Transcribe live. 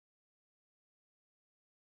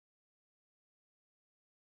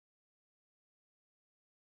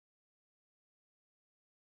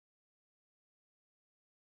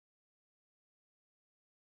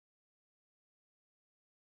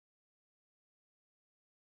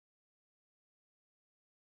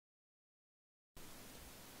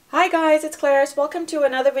Hi guys, it's Claire. Welcome to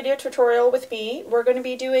another video tutorial with me. We're going to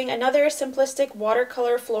be doing another simplistic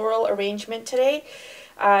watercolor floral arrangement today.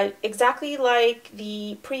 Exactly like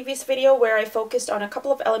the previous video where I focused on a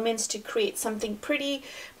couple of elements to create something pretty.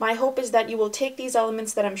 My hope is that you will take these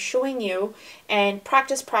elements that I'm showing you and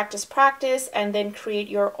practice, and then create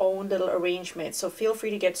your own little arrangement. So feel free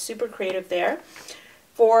to get super creative there.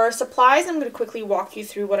 For supplies, I'm going to quickly walk you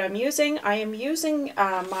through what I'm using. I am using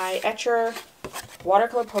my Etchr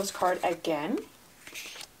watercolor postcard again.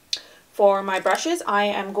 For my brushes, I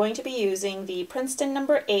am going to be using the Princeton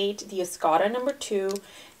number 8, the Escoda number 2,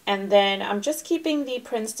 and then I'm just keeping the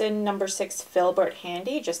Princeton number 6 Filbert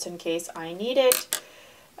handy just in case I need it.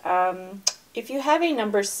 If you have a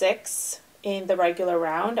number 6 in the regular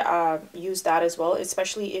round, use that as well,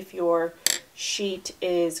 especially if your sheet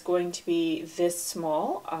is going to be this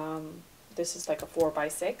small. This is like a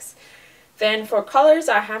 4x6. Then for colors,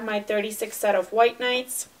 I have my 36 set of White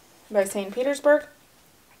Nights by St. Petersburg.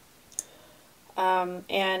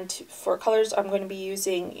 And for colors, I'm going to be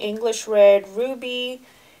using English Red, Ruby,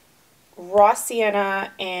 Raw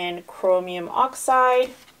Sienna, and Chromium Oxide.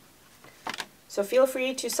 So feel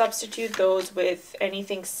free to substitute those with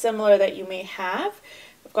anything similar that you may have.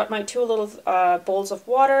 I've got my two little bowls of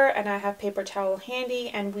water, and I have paper towel handy,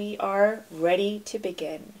 and we are ready to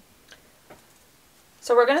begin.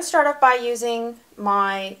 So we're going to start off by using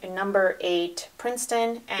my number 8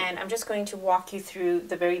 Princeton, and I'm just going to walk you through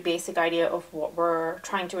the very basic idea of what we're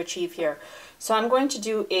trying to achieve here. So I'm going to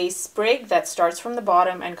do a sprig that starts from the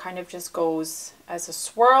bottom and kind of just goes as a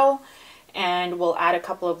swirl, and we'll add a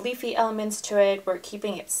couple of leafy elements to it. We're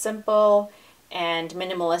keeping it simple and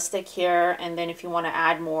minimalistic here, and then if you want to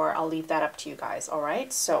add more, I'll leave that up to you guys. All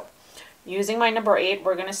right, so using my number 8,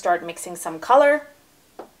 we're going to start mixing some color.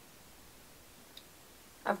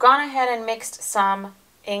 I've gone ahead and mixed some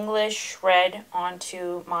English Red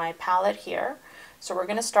onto my palette here. So we're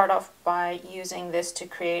going to start off by using this to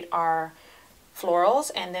create our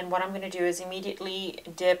florals, and then what I'm going to do is immediately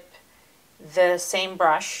dip the same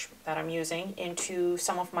brush that I'm using into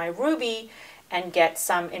some of my ruby and get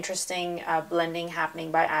some interesting blending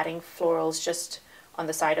happening by adding florals just on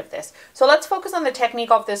the side of this. So let's focus on the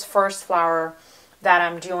technique of this first flower that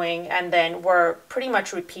I'm doing, and then we're pretty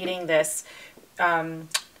much repeating this,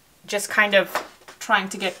 just kind of trying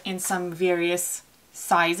to get in some various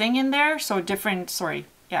sizing in there. So different sizing.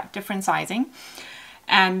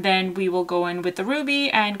 And then we will go in with the ruby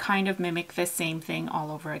and kind of mimic the same thing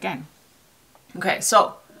all over again. Okay,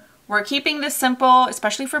 so we're keeping this simple,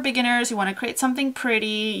 especially for beginners. You want to create something pretty.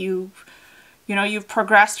 You've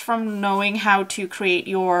progressed from knowing how to create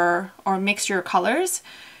or mix your colors.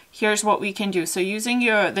 Here's what we can do. So using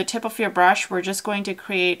the tip of your brush, we're just going to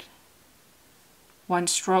create one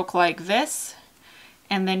stroke like this,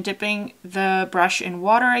 and then dipping the brush in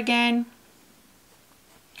water again.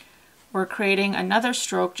 We're creating another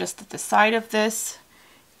stroke just at the side of this,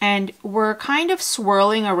 and we're kind of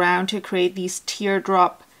swirling around to create these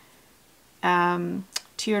teardrop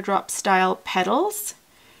style petals.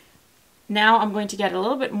 Now I'm going to get a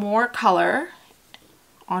little bit more color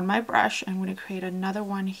on my brush. I'm going to create another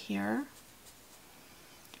one here.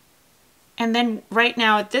 And then right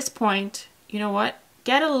now at this point, you know what?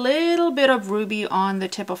 Get a little bit of ruby on the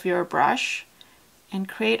tip of your brush and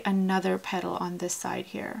create another petal on this side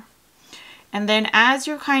here. And then as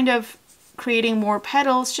you're kind of creating more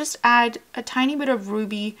petals, just add a tiny bit of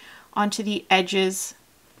ruby onto the edges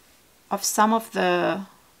of some of the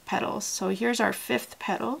petals. So here's our 5th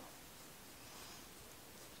petal.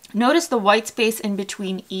 Notice the white space in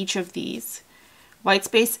between each of these. White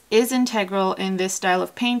space is integral in this style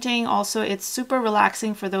of painting. Also, it's super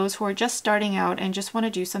relaxing for those who are just starting out and just want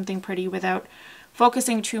to do something pretty without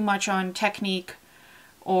focusing too much on technique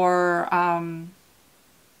or,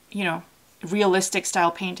 realistic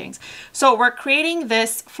style paintings. So we're creating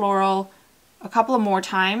this floral a couple of more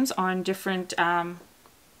times on different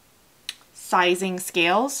sizing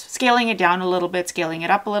scales, scaling it down a little bit, scaling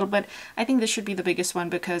it up a little bit. I think this should be the biggest one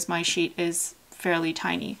because my sheet is fairly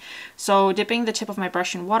tiny. So dipping the tip of my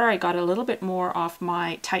brush in water, I got a little bit more of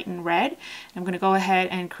my Titan Red. I'm going to go ahead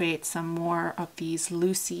and create some more of these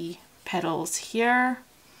loosey petals here.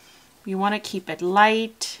 We want to keep it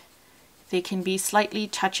light. They can be slightly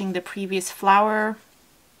touching the previous flower.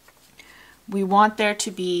 We want there to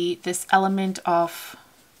be this element of,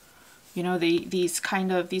 these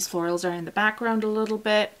florals are in the background a little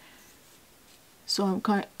bit. So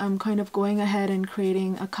I'm kind of going ahead and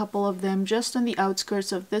creating a couple of them just on the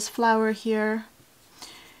outskirts of this flower here.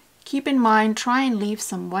 Keep in mind, try and leave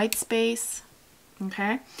some white space.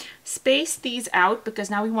 Okay, space these out because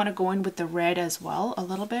now we want to go in with the red as well a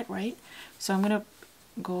little bit, right? So I'm going to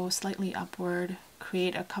go slightly upward,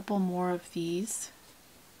 create a couple more of these.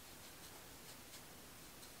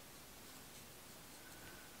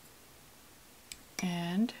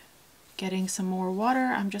 And getting some more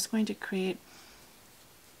water, I'm just going to create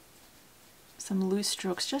some loose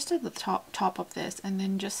strokes just at the top of this, and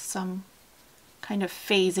then just some kind of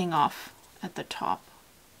phasing off at the top.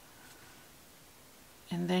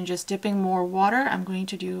 And then just dipping more water, I'm going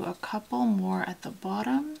to do a couple more at the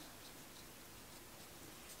bottom.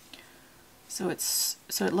 So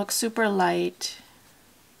it looks super light,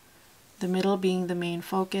 the middle being the main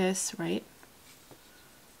focus, right?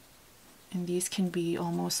 And these can be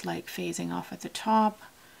almost like phasing off at the top.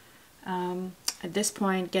 At this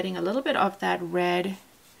point, getting a little bit of that red, and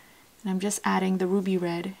I'm just adding the ruby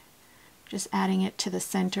red, just adding it to the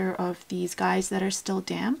center of these guys that are still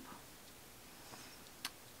damp.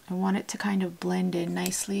 I want it to kind of blend in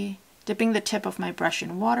nicely. Dipping the tip of my brush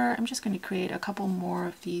in water, I'm just going to create a couple more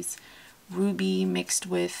of these ruby mixed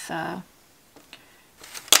with the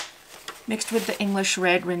English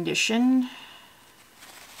red rendition.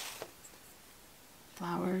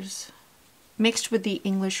 Flowers mixed with the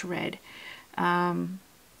English red,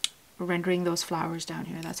 rendering those flowers down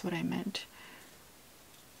here. That's what I meant.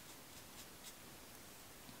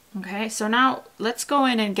 Okay, so now let's go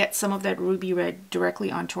in and get some of that ruby red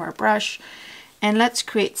directly onto our brush, and let's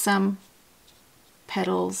create some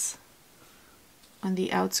petals on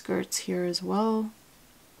the outskirts here as well.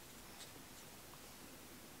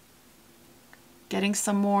 Getting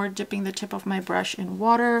some more, dipping the tip of my brush in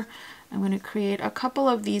water. I'm going to create a couple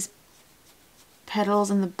of these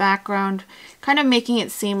petals in the background, kind of making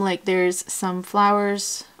it seem like there's some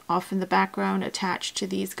flowers off in the background attached to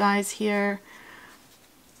these guys here.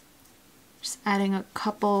 Just adding a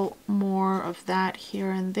couple more of that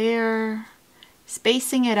here and there,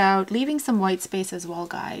 spacing it out, leaving some white space as well,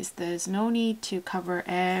 guys. There's no need to cover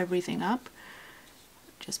everything up.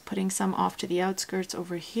 Just putting some off to the outskirts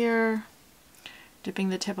over here, dipping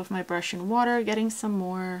the tip of my brush in water, getting some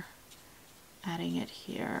more, adding it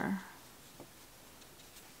here.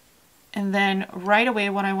 And then right away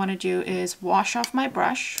what I want to do is wash off my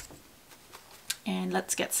brush, and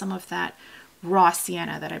let's get some of that raw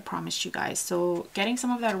sienna that I promised you guys. So getting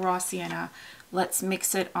some of that raw sienna, let's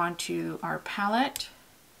mix it onto our palette.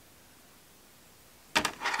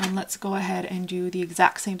 And let's go ahead and do the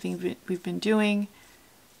exact same thing we've been doing.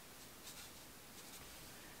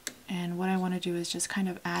 And what I want to do is just kind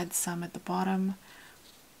of add some at the bottom.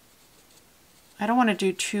 I don't want to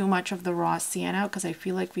do too much of the raw sienna because I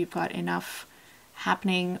feel like we've got enough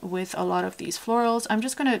happening with a lot of these florals. I'm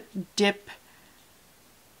just going to dip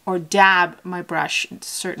or dab my brush in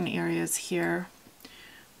certain areas here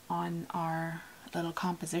on our little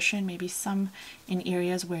composition, maybe some in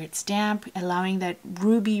areas where it's damp, allowing that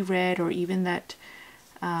ruby red or even that,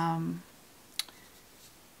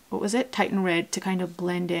 what was it, Titan red, to kind of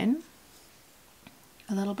blend in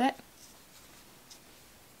a little bit.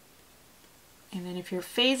 And then if you're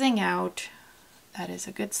phasing out, that is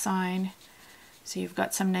a good sign. So you've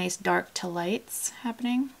got some nice dark to lights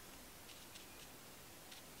happening.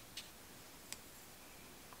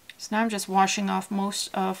 So now I'm just washing off most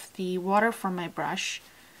of the water from my brush,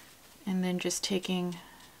 and then just taking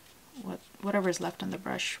whatever's left on the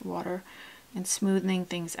brush water and smoothing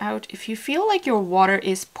things out. If you feel like your water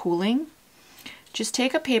is pooling, just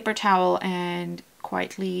take a paper towel and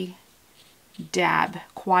quietly dab.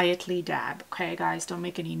 Okay guys, don't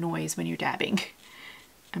make any noise when you're dabbing.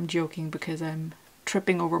 I'm joking because I'm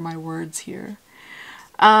tripping over my words here.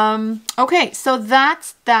 Okay, so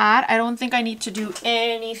that's that. I don't think I need to do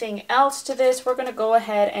anything else to this. We're going to go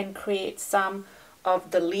ahead and create some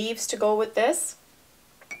of the leaves to go with this.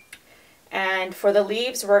 And for the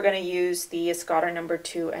leaves, we're going to use the Escoda number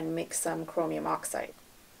 2 and mix some chromium oxide.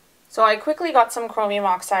 So I quickly got some chromium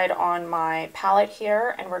oxide on my palette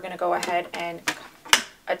here, and we're going to go ahead and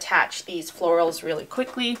attach these florals really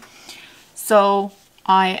quickly. So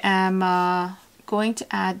I am going to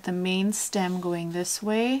add the main stem going this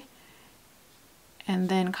way, and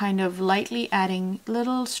then kind of lightly adding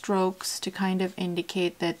little strokes to kind of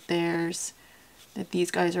indicate that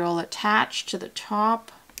these guys are all attached to the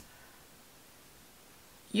top.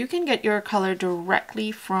 You can get your color directly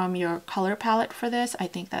from your color palette for this. I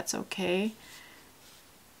think that's okay.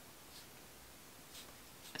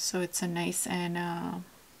 So it's a nice and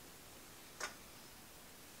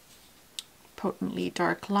potently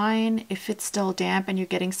dark line. If it's still damp and you're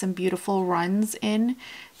getting some beautiful runs in,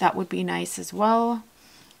 that would be nice as well.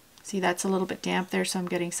 See, that's a little bit damp there, so I'm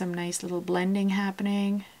getting some nice little blending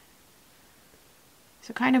happening.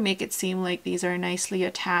 So kind of make it seem like these are nicely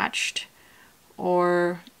attached,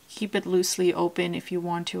 or keep it loosely open if you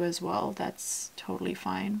want to as well. That's totally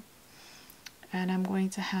fine. And I'm going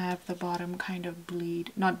to have the bottom kind of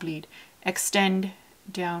extend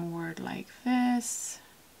downward like this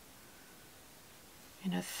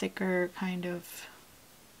in a thicker kind of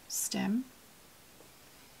stem.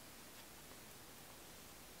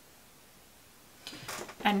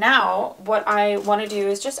 And now what I want to do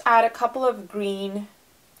is just add a couple of green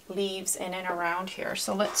leaves in and around here.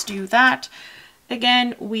 So let's do that.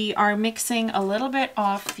 Again, we are mixing a little bit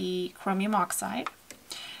of the chromium oxide.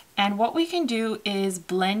 And what we can do is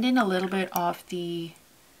blend in a little bit of the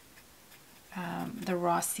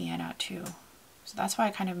raw sienna too. So that's why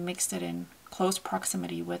I kind of mixed it in close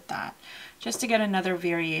proximity with that, just to get another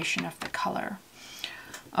variation of the color.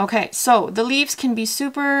 Okay, so the leaves can be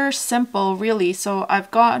super simple, really. So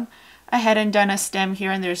I've gone ahead and done a stem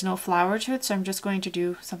here and there's no flower to it, so I'm just going to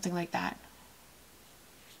do something like that.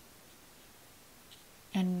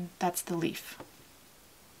 And that's the leaf.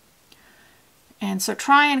 And so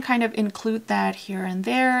try and kind of include that here and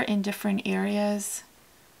there in different areas.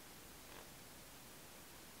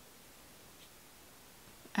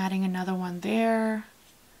 Adding another one there,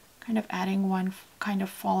 kind of adding one kind of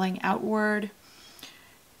falling outward.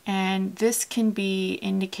 And this can be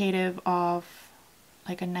indicative of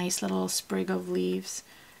like a nice little sprig of leaves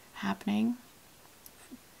happening,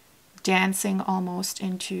 dancing almost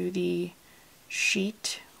into the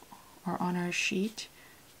sheet or on our sheet.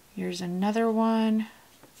 Here's another one.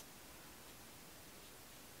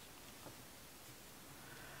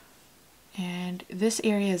 And this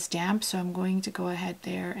area is damp, so I'm going to go ahead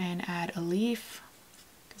there and add a leaf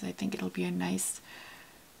because I think it'll be a nice,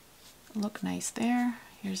 look nice there.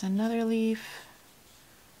 Here's another leaf.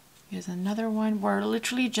 Here's another one. We're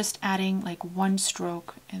literally just adding like one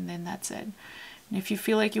stroke and then that's it. And if you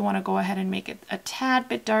feel like you want to go ahead and make it a tad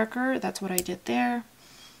bit darker, that's what I did there.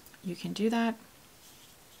 You can do that.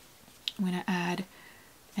 I'm going to add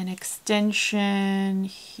an extension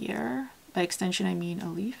here. By extension, I mean a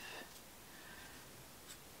leaf.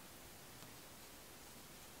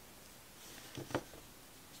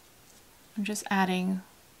 I'm just adding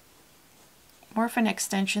more of an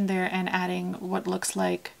extension there and adding what looks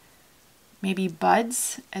like maybe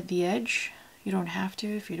buds at the edge. You don't have to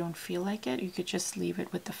if you don't feel like it. You could just leave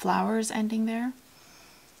it with the flowers ending there.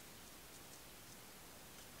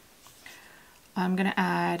 I'm going to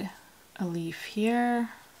add a leaf here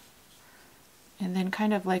and then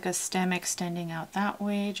kind of like a stem extending out that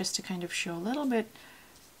way just to kind of show a little bit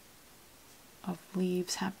of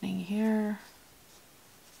leaves happening here.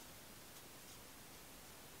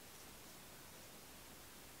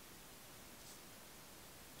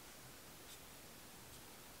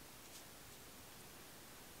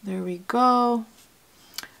 There we go.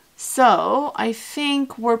 So I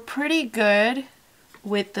think we're pretty good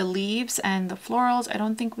with the leaves and the florals. I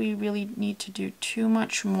don't think we really need to do too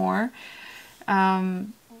much more.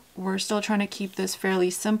 We're still trying to keep this fairly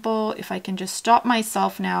simple. If I can just stop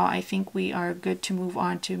myself now, I think we are good to move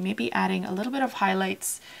on to maybe adding a little bit of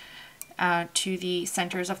highlights to the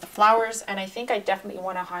centers of the flowers. And I think I definitely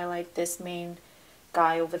want to highlight this main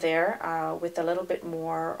guy over there with a little bit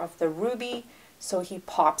more of the ruby, so he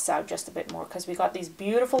pops out just a bit more, because we got these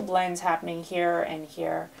beautiful blends happening here and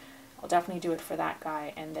here. I'll definitely do it for that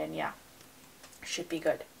guy, and then yeah, should be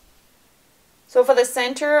good. So for the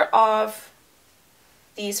center of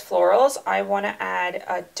these florals, I want to add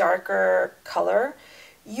a darker color.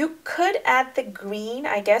 You could add the green,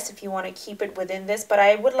 I guess, if you want to keep it within this, but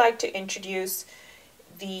I would like to introduce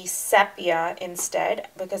the sepia instead,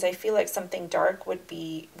 because I feel like something dark would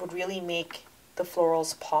really make the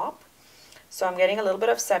florals pop. So I'm getting a little bit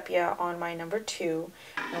of sepia on my number 2,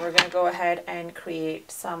 and we're going to go ahead and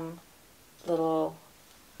create some little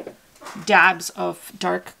dabs of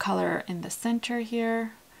dark color in the center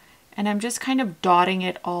here. And I'm just kind of dotting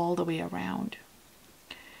it all the way around.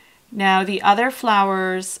 Now the other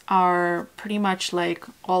flowers are pretty much like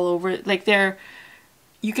all over, like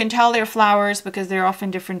you can tell they're flowers because they're off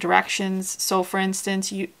in different directions. So for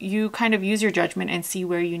instance, you kind of use your judgment and see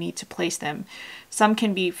where you need to place them. Some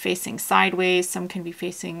can be facing sideways, some can be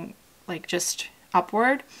facing like just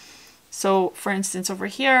upward. So for instance, over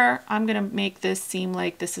here, I'm going to make this seem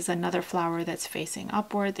like this is another flower that's facing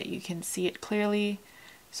upward, that you can see it clearly.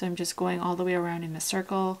 So I'm just going all the way around in a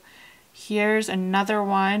circle. Here's another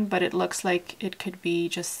one, but it looks like it could be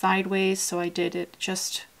just sideways. So I did it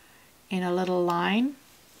just in a little line.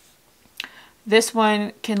 This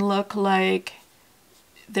one can look like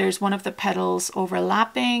there's one of the petals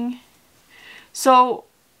overlapping. So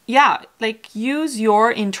yeah, like use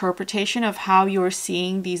your interpretation of how you're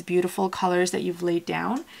seeing these beautiful colors that you've laid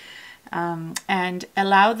down. and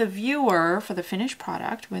allow the viewer for the finished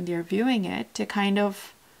product when they're viewing it to kind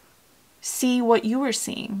of see what you were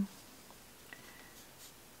seeing.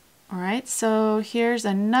 All right, so here's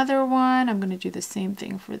another one. I'm going to do the same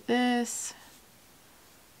thing for this.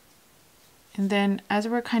 And then as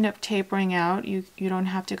we're kind of tapering out, you don't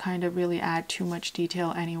have to kind of really add too much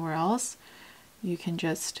detail anywhere else. You can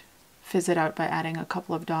just fizz it out by adding a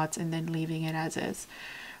couple of dots and then leaving it as is.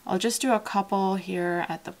 I'll just do a couple here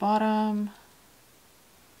at the bottom.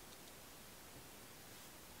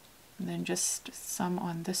 And then just some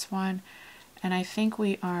on this one. And I think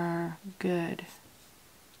we are good.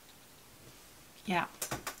 Yeah,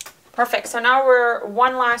 perfect. So now we're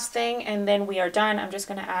one last thing and then we are done. I'm just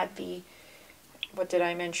going to add the, what did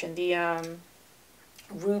I mention? The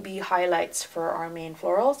ruby highlights for our main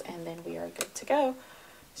florals, and then we are good to go.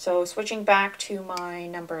 So switching back to my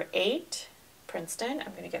number 8, Princeton,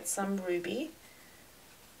 I'm going to get some ruby.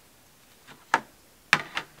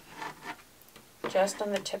 Just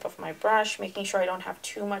on the tip of my brush, making sure I don't have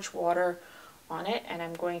too much water on it, and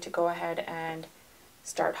I'm going to go ahead and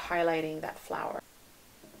start highlighting that flower.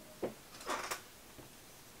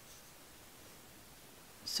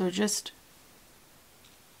 So just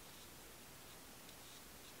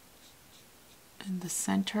in the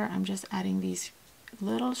center, I'm just adding these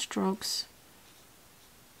little strokes.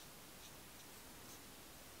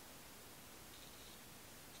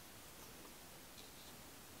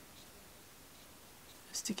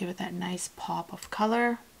 Just to give it that nice pop of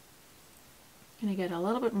color. I'm going to get a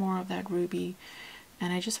little bit more of that ruby.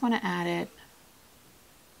 And I just want to add it,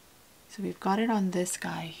 so we've got it on this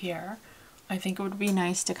guy here. I think it would be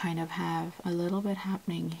nice to kind of have a little bit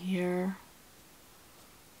happening here.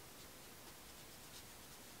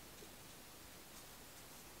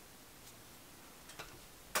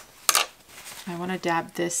 I want to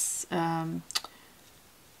dab this, some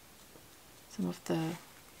of the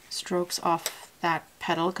strokes off that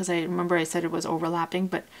petal, because I remember I said it was overlapping,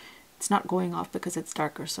 but it's not going off because it's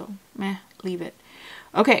darker, so meh, leave it.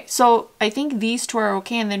 Okay, so I think these two are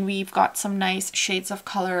okay, and then we've got some nice shades of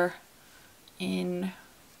color in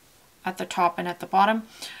at the top and at the bottom.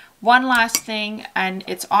 One last thing, and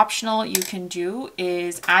it's optional, you can do,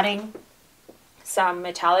 is adding some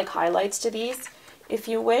metallic highlights to these if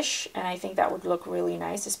you wish, and I think that would look really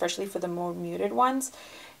nice, especially for the more muted ones,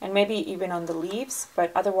 and maybe even on the leaves.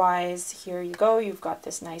 But otherwise, here you go, you've got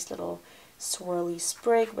this nice little swirly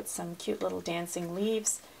sprig with some cute little dancing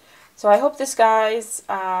leaves. So I hope this, guys,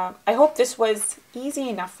 I hope this was easy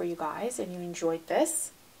enough for you guys and you enjoyed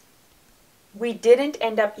this. We didn't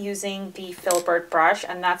end up using the Filbert brush,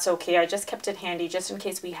 and that's okay. I just kept it handy just in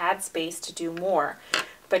case we had space to do more.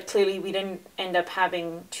 But clearly we didn't end up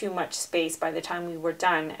having too much space by the time we were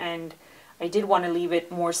done, and I did want to leave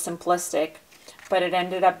it more simplistic, but it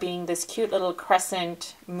ended up being this cute little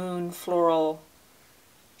crescent moon floral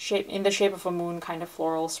shape, in the shape of a moon kind of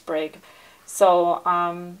floral sprig. So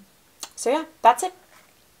so yeah, that's it.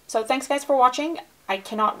 So thanks guys for watching. I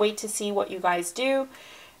cannot wait to see what you guys do.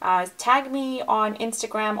 Tag me on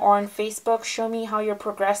Instagram or on Facebook. Show me how you're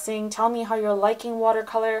progressing. Tell me how you're liking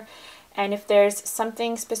watercolor. And if there's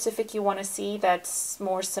something specific you want to see that's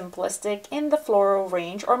more simplistic in the floral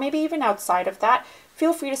range, or maybe even outside of that,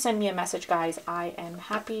 feel free to send me a message, guys. I am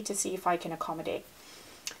happy to see if I can accommodate.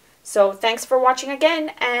 So thanks for watching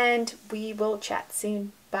again, and we will chat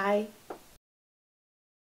soon. Bye.